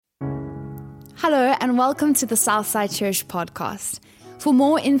Hello and welcome to the Southside Church podcast. For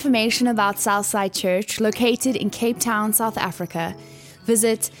more information about Southside Church, located in Cape Town, South Africa,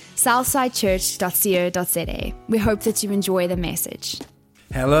 visit southsidechurch.co.za. We hope that you enjoy the message.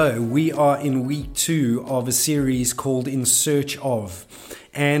 Hello, we are in week 2 of a series called In Search Of.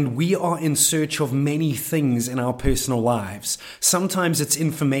 And we are in search of many things in our personal lives. Sometimes it's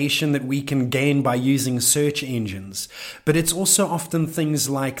information that we can gain by using search engines, but it's also often things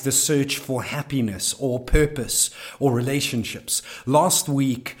like the search for happiness or purpose or relationships. Last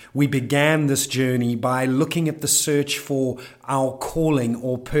week, we began this journey by looking at the search for our calling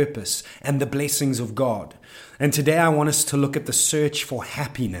or purpose and the blessings of God. And today I want us to look at the search for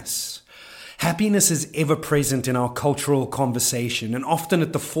happiness. Happiness is ever present in our cultural conversation and often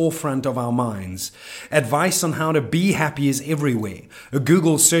at the forefront of our minds. Advice on how to be happy is everywhere. A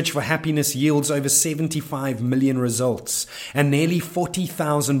Google search for happiness yields over 75 million results, and nearly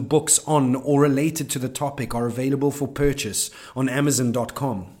 40,000 books on or related to the topic are available for purchase on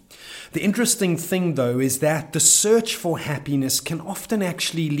Amazon.com. The interesting thing, though, is that the search for happiness can often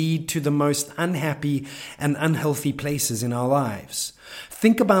actually lead to the most unhappy and unhealthy places in our lives.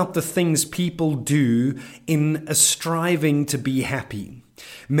 Think about the things people do in a striving to be happy.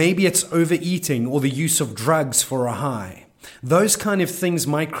 Maybe it's overeating or the use of drugs for a high. Those kind of things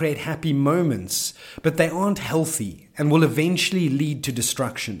might create happy moments, but they aren't healthy and will eventually lead to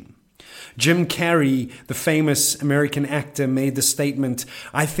destruction. Jim Carrey, the famous American actor, made the statement,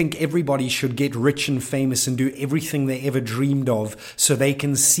 "I think everybody should get rich and famous and do everything they ever dreamed of so they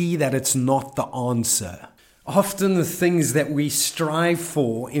can see that it's not the answer." Often the things that we strive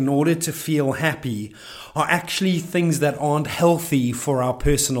for in order to feel happy are actually things that aren't healthy for our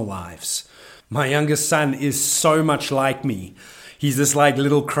personal lives. My youngest son is so much like me. He's this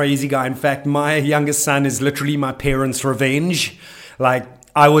little crazy guy. In fact, my youngest son is literally my parents' revenge.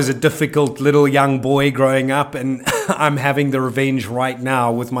 I was a difficult little young boy growing up, and I'm having the revenge right now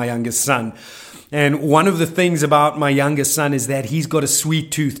with my youngest son. And one of the things about my youngest son is that he's got a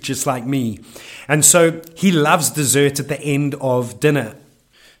sweet tooth just like me. And so he loves dessert at the end of dinner.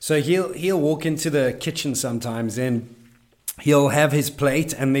 So he'll walk into the kitchen sometimes and he'll have his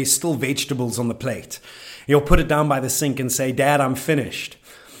plate and there's still vegetables on the plate. He'll put it down by the sink and say, "Dad, I'm finished."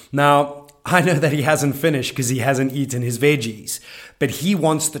 Now, I know that he hasn't finished because he hasn't eaten his veggies, but he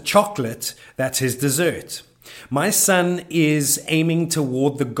wants the chocolate that's his dessert. My son is aiming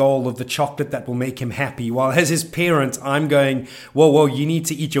toward the goal of the chocolate that will make him happy, while as his parent, I'm going, whoa, you need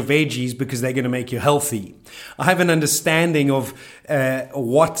to eat your veggies because they're going to make you healthy. I have an understanding of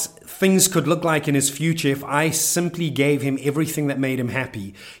what things could look like in his future if I simply gave him everything that made him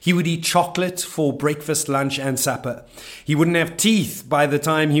happy. He would eat chocolate for breakfast, lunch, and supper. He wouldn't have teeth by the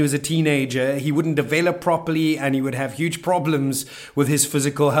time he was a teenager. He wouldn't develop properly, and he would have huge problems with his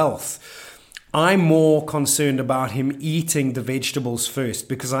physical health. I'm more concerned about him eating the vegetables first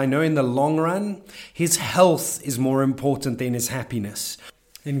because I know in the long run, his health is more important than his happiness.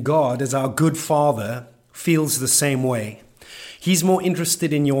 And God, as our good Father, feels the same way. He's more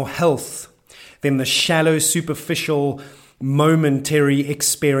interested in your health than the shallow, superficial, momentary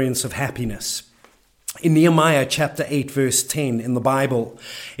experience of happiness. In Nehemiah chapter 8, verse 10 in the Bible,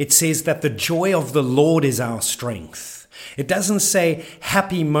 it says that the joy of the Lord is our strength. It doesn't say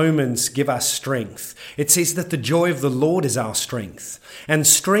happy moments give us strength. It says that the joy of the Lord is our strength. And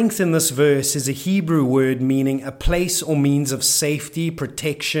strength in this verse is a Hebrew word meaning a place or means of safety,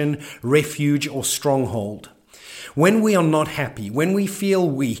 protection, refuge, or stronghold. When we are not happy, when we feel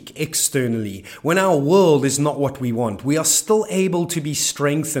weak externally, when our world is not what we want, we are still able to be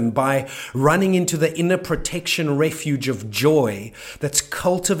strengthened by running into the inner protection refuge of joy that's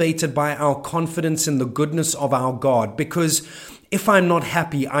cultivated by our confidence in the goodness of our God. Because if I'm not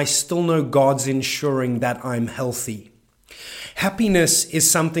happy, I still know God's ensuring that I'm healthy. Happiness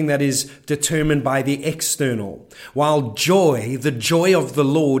is something that is determined by the external, while joy, the joy of the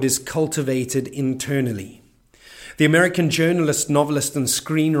Lord, is cultivated internally. The American journalist, novelist, and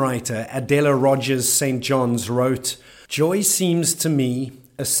screenwriter Adela Rogers St. John's wrote, "Joy seems to me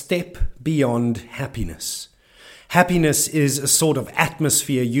a step beyond happiness. Happiness is a sort of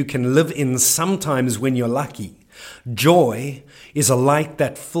atmosphere you can live in sometimes when you're lucky. Joy is a light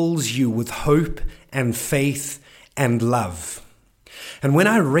that fills you with hope and faith and love." And when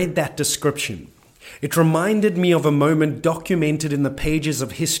I read that description, it reminded me of a moment documented in the pages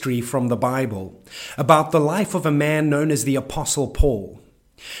of history from the Bible about the life of a man known as the Apostle Paul.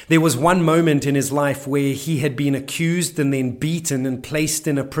 There was one moment in his life where he had been accused and then beaten and placed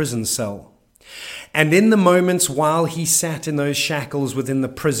in a prison cell. And in the moments while he sat in those shackles within the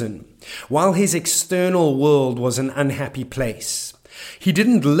prison, while his external world was an unhappy place, He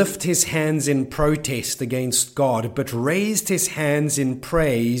didn't lift his hands in protest against God, but raised his hands in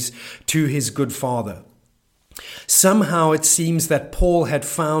praise to his good Father. Somehow it seems that Paul had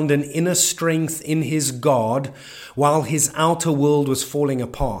found an inner strength in his God while his outer world was falling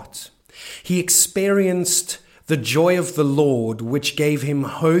apart. He experienced the joy of the Lord, which gave him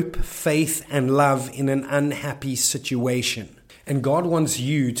hope, faith, and love in an unhappy situation. And God wants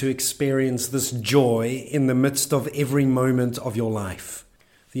you to experience this joy in the midst of every moment of your life.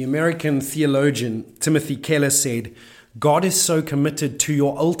 The American theologian Timothy Keller said, God is so committed to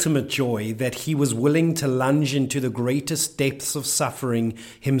your ultimate joy that he was willing to lunge into the greatest depths of suffering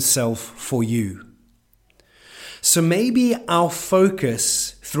himself for you. So maybe our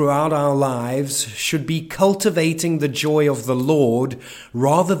focus throughout our lives should be cultivating the joy of the Lord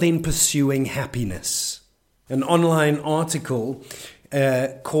rather than pursuing happiness. An online article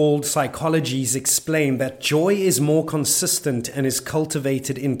called Psychologies explained that joy is more consistent and is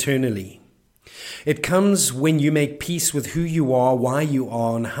cultivated internally. It comes when you make peace with who you are, why you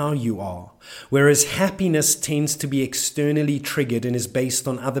are, and how you are. Whereas happiness tends to be externally triggered and is based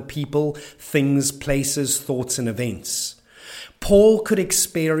on other people, things, places, thoughts, and events. Paul could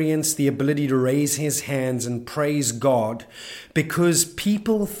experience the ability to raise his hands and praise God because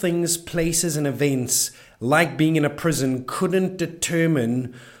people, things, places, and events, like being in a prison, couldn't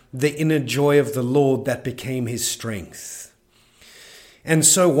determine the inner joy of the Lord that became his strength. And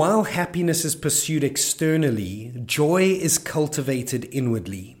so while happiness is pursued externally, joy is cultivated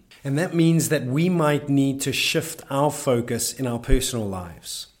inwardly. And that means that we might need to shift our focus in our personal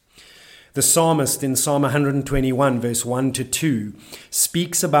lives. The psalmist in Psalm 121, verse 1 to 2,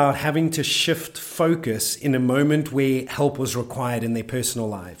 speaks about having to shift focus in a moment where help was required in their personal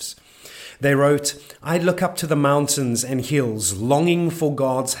lives. They wrote, I look up to the mountains and hills, longing for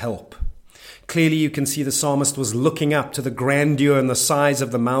God's help. Clearly, you can see the psalmist was looking up to the grandeur and the size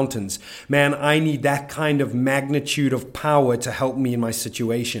of the mountains. Man, I need that kind of magnitude of power to help me in my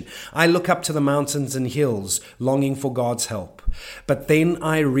situation. I look up to the mountains and hills, longing for God's help. But then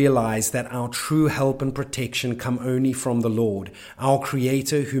I realize that our true help and protection come only from the Lord, our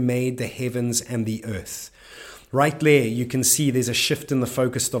Creator who made the heavens and the earth. Right there, you can see there's a shift in the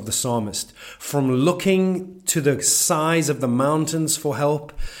focus of the psalmist. From looking to the size of the mountains for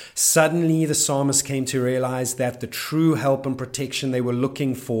help, suddenly the psalmist came to realize that the true help and protection they were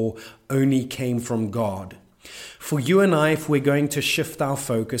looking for only came from God. For you and I, if we're going to shift our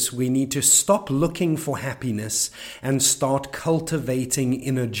focus, we need to stop looking for happiness and start cultivating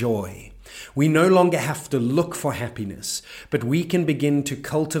inner joy. We no longer have to look for happiness, but we can begin to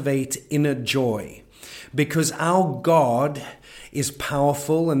cultivate inner joy. Because our God is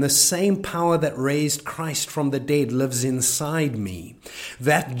powerful, and the same power that raised Christ from the dead lives inside me.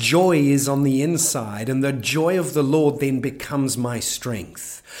 That joy is on the inside, and the joy of the Lord then becomes my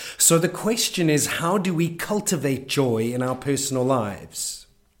strength. So the question is, how do we cultivate joy in our personal lives?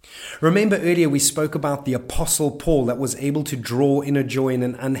 Remember earlier we spoke about the Apostle Paul that was able to draw inner joy in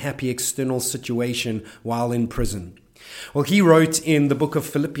an unhappy external situation while in prison. Well, he wrote in the book of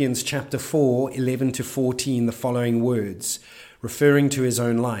Philippians chapter 4, 11 to 14, the following words, referring to his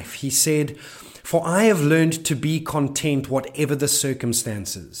own life. He said, For I have learned to be content whatever the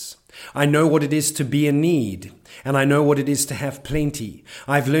circumstances. I know what it is to be in need, and I know what it is to have plenty.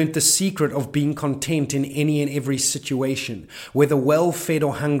 I've learned the secret of being content in any and every situation, whether well-fed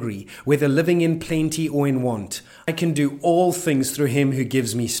or hungry, whether living in plenty or in want. I can do all things through him who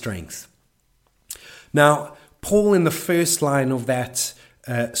gives me strength. Now, Paul in the first line of that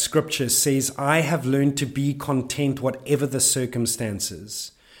scripture says, I have learned to be content whatever the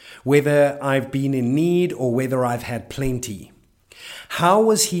circumstances, whether I've been in need or whether I've had plenty. How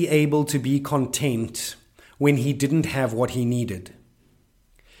was he able to be content when he didn't have what he needed?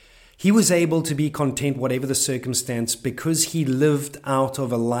 He was able to be content whatever the circumstance because he lived out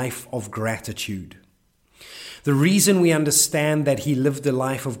of a life of gratitude. The reason we understand that he lived a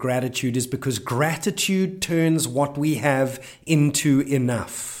life of gratitude is because gratitude turns what we have into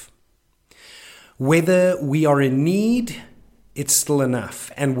enough. Whether we are in need, it's still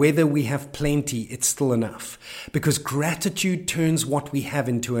enough. And whether we have plenty, it's still enough. Because gratitude turns what we have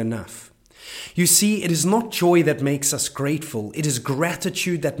into enough. You see, it is not joy that makes us grateful. It is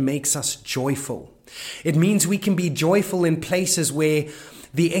gratitude that makes us joyful. It means we can be joyful in places where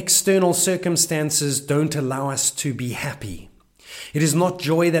the external circumstances don't allow us to be happy. It is not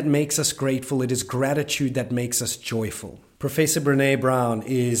joy that makes us grateful. It is gratitude that makes us joyful. Professor Brené Brown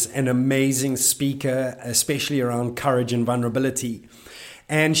is an amazing speaker, especially around courage and vulnerability.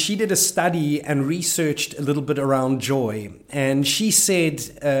 And she did a study and researched a little bit around joy. And she said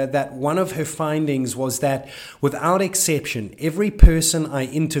that one of her findings was that without exception, every person I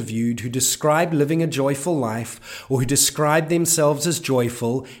interviewed who described living a joyful life or who described themselves as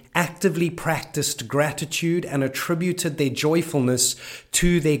joyful actively practiced gratitude and attributed their joyfulness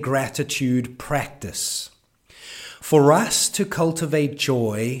to their gratitude practice. For us to cultivate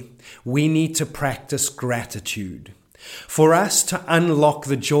joy, we need to practice gratitude. For us to unlock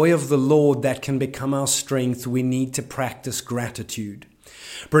the joy of the Lord that can become our strength, we need to practice gratitude.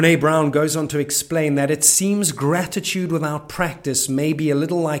 Brené Brown goes on to explain that it seems gratitude without practice may be a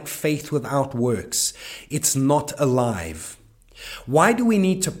little like faith without works. It's not alive. Why do we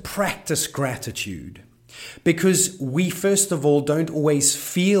need to practice gratitude? Because we, first of all, don't always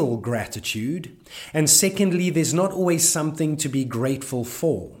feel gratitude. And secondly, there's not always something to be grateful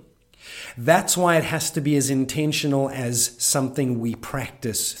for. That's why it has to be as intentional as something we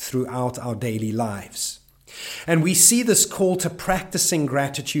practice throughout our daily lives. And we see this call to practicing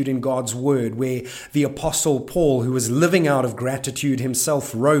gratitude in God's word, where the Apostle Paul, who was living out of gratitude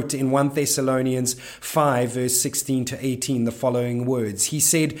himself, wrote in 1 Thessalonians 5, verse 16 to 18, the following words. He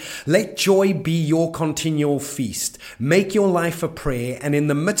said, "Let joy be your continual feast. Make your life a prayer, and in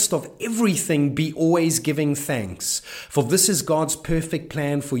the midst of everything be always giving thanks. For this is God's perfect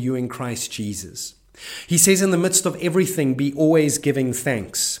plan for you in Christ Jesus." He says in the midst of everything, be always giving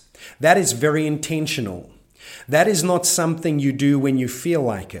thanks. That is very intentional. That is not something you do when you feel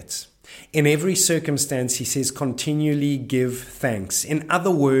like it. In every circumstance, he says, continually give thanks. In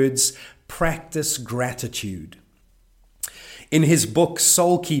other words, practice gratitude. In his book,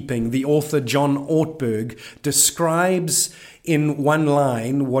 Soul Keeping, the author John Ortberg describes in one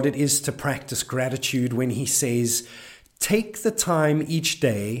line what it is to practice gratitude when he says, take the time each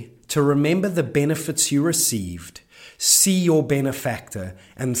day to remember the benefits you received, see your benefactor,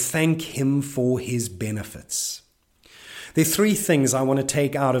 and thank him for his benefits. There are three things I want to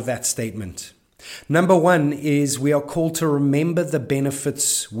take out of that statement. Number one is we are called to remember the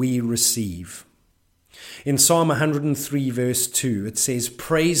benefits we receive. In Psalm 103 verse 2, it says,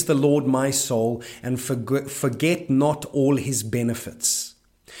 "Praise the Lord, my soul, and forget not all his benefits."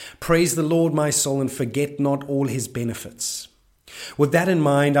 Praise the Lord, my soul, and forget not all his benefits. With that in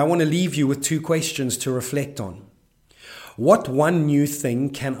mind, I want to leave you with two questions to reflect on. What one new thing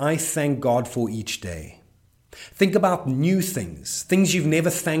can I thank God for each day? Think about new things, things you've never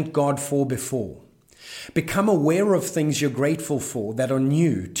thanked God for before. Become aware of things you're grateful for that are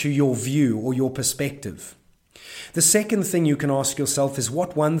new to your view or your perspective. The second thing you can ask yourself is,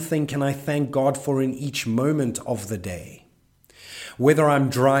 what one thing can I thank God for in each moment of the day? Whether I'm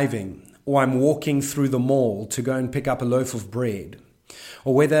driving or I'm walking through the mall to go and pick up a loaf of bread,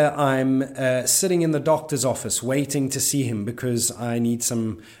 or whether I'm sitting in the doctor's office waiting to see him because I need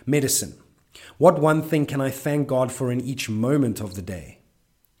some medicine. What one thing can I thank God for in each moment of the day?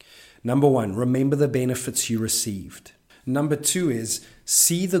 Number one, remember the benefits you received. Number two is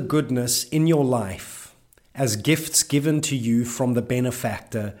see the goodness in your life as gifts given to you from the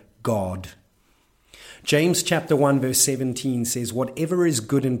benefactor, God. James chapter 1 verse 17 says, "Whatever is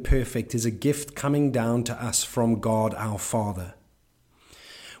good and perfect is a gift coming down to us from God our Father."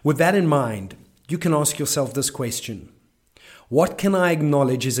 With that in mind, you can ask yourself this question. What can I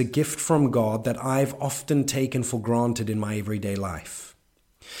acknowledge is a gift from God that I've often taken for granted in my everyday life?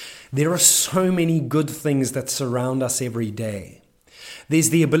 There are so many good things that surround us every day.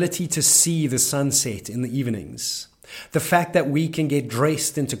 There's the ability to see the sunset in the evenings. The fact that we can get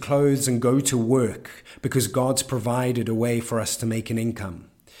dressed into clothes and go to work because God's provided a way for us to make an income.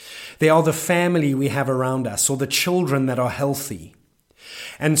 There are the family we have around us or the children that are healthy.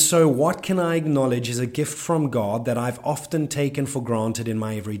 And so what can I acknowledge is a gift from God that I've often taken for granted in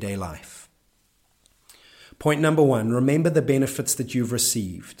my everyday life? Point number one, remember the benefits that you've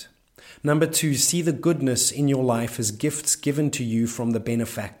received. Number two, see the goodness in your life as gifts given to you from the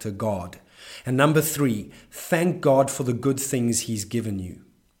benefactor, God. And number three, thank God for the good things he's given you.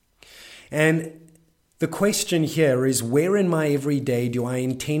 And the question here is, where in my everyday do I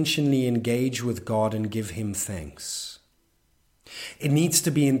intentionally engage with God and give him thanks? It needs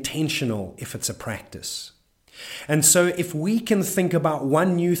to be intentional if it's a practice. And so if we can think about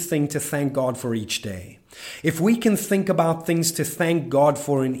one new thing to thank God for each day, if we can think about things to thank God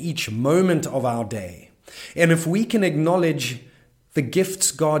for in each moment of our day, and if we can acknowledge the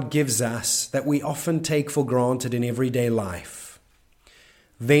gifts God gives us that we often take for granted in everyday life,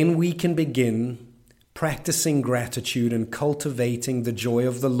 then we can begin practicing gratitude and cultivating the joy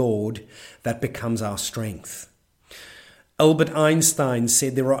of the Lord that becomes our strength. Albert Einstein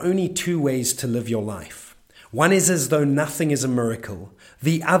said there are only two ways to live your life. One is as though nothing is a miracle.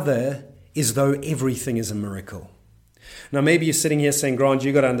 The other is though everything is a miracle. Now, maybe you're sitting here saying, Grant,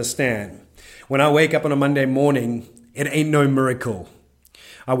 you got to understand. When I wake up on a Monday morning, it ain't no miracle.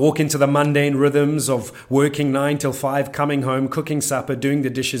 I walk into the mundane rhythms of working 9 till 5, coming home, cooking supper, doing the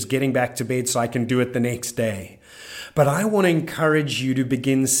dishes, getting back to bed so I can do it the next day. But I want to encourage you to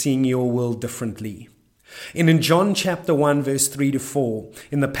begin seeing your world differently. In John chapter 1, verse 3 to 4,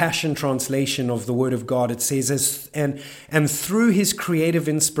 in the Passion Translation of the Word of God, it says, and through His creative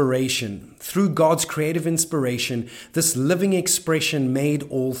inspiration, through God's creative inspiration, this living expression made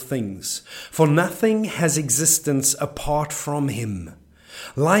all things. For nothing has existence apart from Him.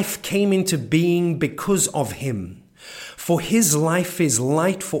 Life came into being because of Him. For His life is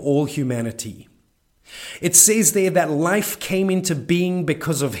light for all humanity. It says there that life came into being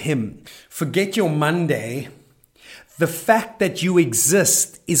because of Him. Forget your Monday. The fact that you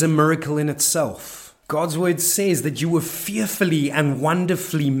exist is a miracle in itself. God's word says that you were fearfully and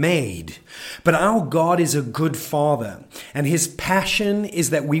wonderfully made. But our God is a good Father, and His passion is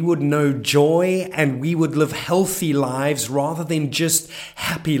that we would know joy and we would live healthy lives rather than just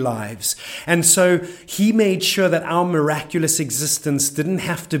happy lives. And so He made sure that our miraculous existence didn't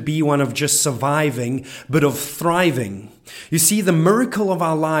have to be one of just surviving, but of thriving. You see, the miracle of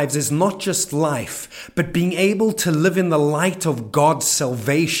our lives is not just life, but being able to live in the light of God's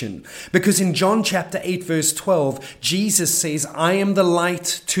salvation. Because in John chapter 8, verse 12, Jesus says, I am the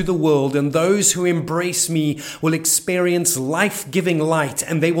light to the world, and those who embrace me will experience life-giving light,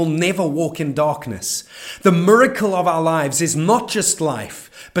 and they will never walk in darkness. The miracle of our lives is not just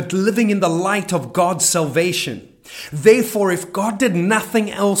life, but living in the light of God's salvation. Therefore, if God did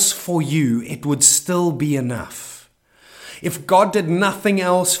nothing else for you, it would still be enough. If God did nothing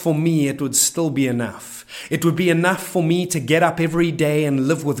else for me, it would still be enough. It would be enough for me to get up every day and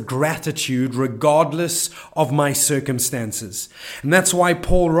live with gratitude regardless of my circumstances. And that's why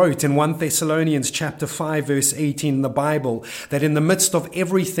Paul wrote in 1 Thessalonians chapter 5 verse 18 in the Bible that in the midst of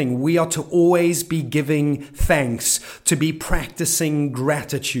everything we are to always be giving thanks, to be practicing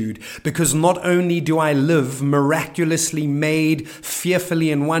gratitude. Because not only do I live miraculously made,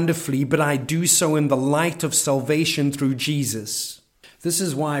 fearfully and wonderfully, but I do so in the light of salvation through Jesus. This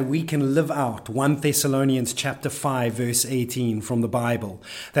is why we can live out 1 Thessalonians chapter 5 verse 18 from the Bible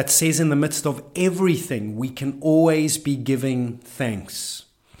that says in the midst of everything we can always be giving thanks.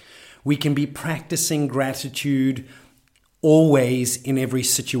 We can be practicing gratitude always in every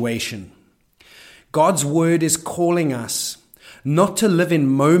situation. God's word is calling us not to live in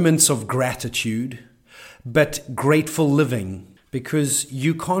moments of gratitude, but grateful living, because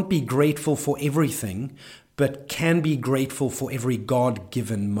you can't be grateful for everything, but can be grateful for every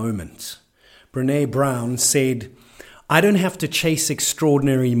God-given moment. Brené Brown said, I don't have to chase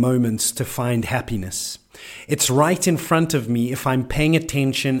extraordinary moments to find happiness. It's right in front of me if I'm paying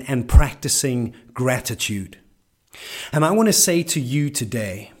attention and practicing gratitude. And I want to say to you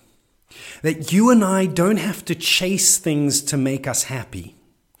today that you and I don't have to chase things to make us happy.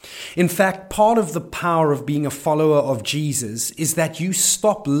 In fact, part of the power of being a follower of Jesus is that you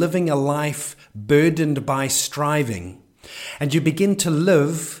stop living a life burdened by striving, and you begin to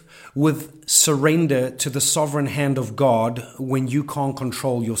live with surrender to the sovereign hand of God when you can't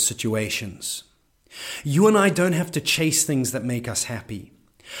control your situations. You and I don't have to chase things that make us happy.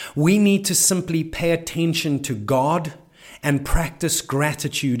 We need to simply pay attention to God and practice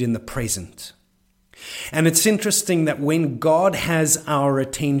gratitude in the present. And it's interesting that when God has our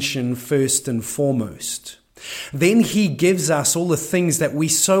attention first and foremost, then He gives us all the things that we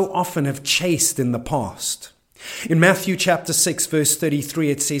so often have chased in the past. In Matthew chapter 6 verse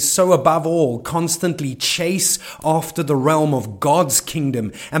 33 it says, so above all, constantly chase after the realm of God's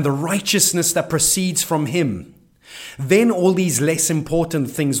kingdom and the righteousness that proceeds from Him. Then all these less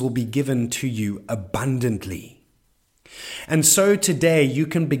important things will be given to you abundantly. And so today you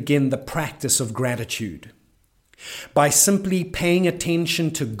can begin the practice of gratitude by simply paying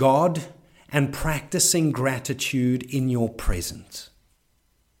attention to God and practicing gratitude in your present.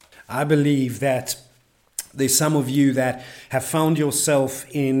 I believe that there's some of you that have found yourself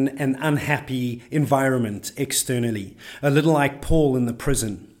in an unhappy environment externally, a little like Paul in the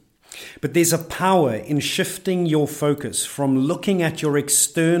prison. But there's a power in shifting your focus from looking at your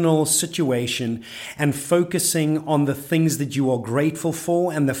external situation and focusing on the things that you are grateful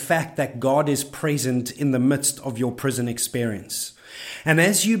for and the fact that God is present in the midst of your prison experience. And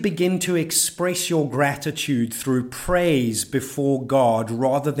as you begin to express your gratitude through praise before God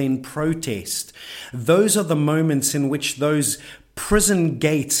rather than protest, those are the moments in which those prison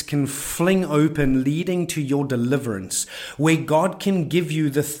gates can fling open, leading to your deliverance, where God can give you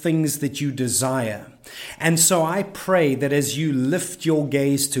the things that you desire. And so I pray that as you lift your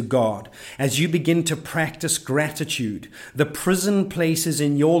gaze to God, as you begin to practice gratitude, the prison places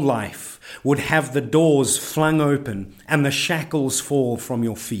in your life would have the doors flung open and the shackles fall from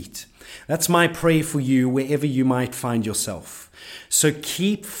your feet. That's my prayer for you wherever you might find yourself. So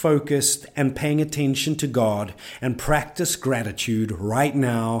keep focused and paying attention to God and practice gratitude right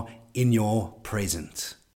now in your present.